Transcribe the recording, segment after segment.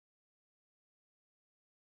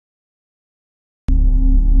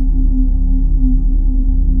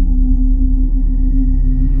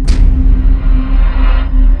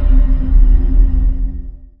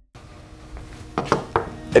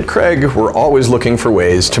At Kreg, we're always looking for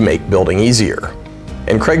ways to make building easier.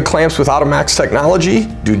 And Kreg Clamps with Automaxx Technology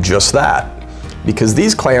do just that, because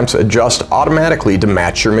these clamps adjust automatically to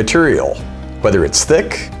match your material, whether it's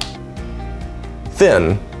thick,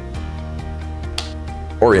 thin,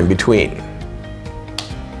 or in between.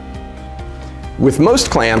 With most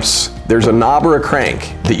clamps, there's a knob or a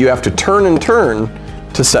crank that you have to turn and turn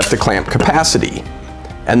to set the clamp capacity.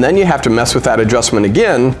 And then you have to mess with that adjustment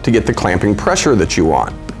again to get the clamping pressure that you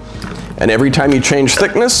want. And every time you change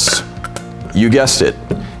thickness, you guessed it,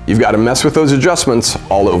 you've got to mess with those adjustments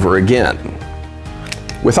all over again.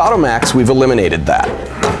 With Automaxx, we've eliminated that.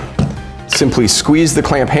 Simply squeeze the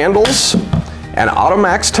clamp handles, and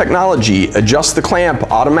Automaxx Technology adjusts the clamp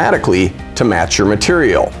automatically to match your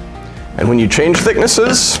material. And when you change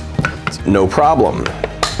thicknesses, no problem.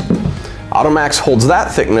 Automaxx holds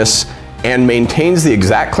that thickness and maintains the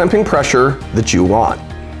exact clamping pressure that you want.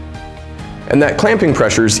 And that clamping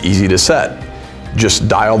pressure is easy to set. Just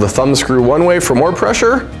dial the thumb screw one way for more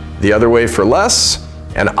pressure, the other way for less,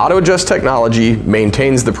 and Auto Adjust Technology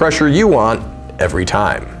maintains the pressure you want every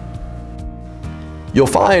time. You'll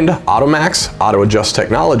find Automaxx Auto Adjust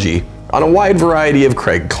Technology on a wide variety of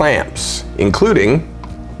Kreg clamps, including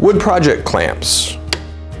wood project clamps,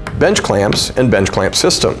 bench clamps and bench clamp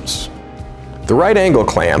systems, the right angle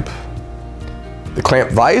clamp, the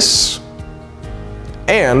clamp vise,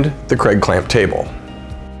 and the Kreg clamp table.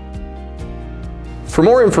 For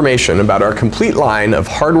more information about our complete line of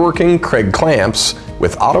hardworking Kreg clamps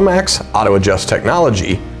with Automaxx Auto Adjust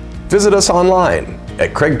Technology, visit us online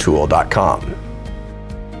at kregtool.com.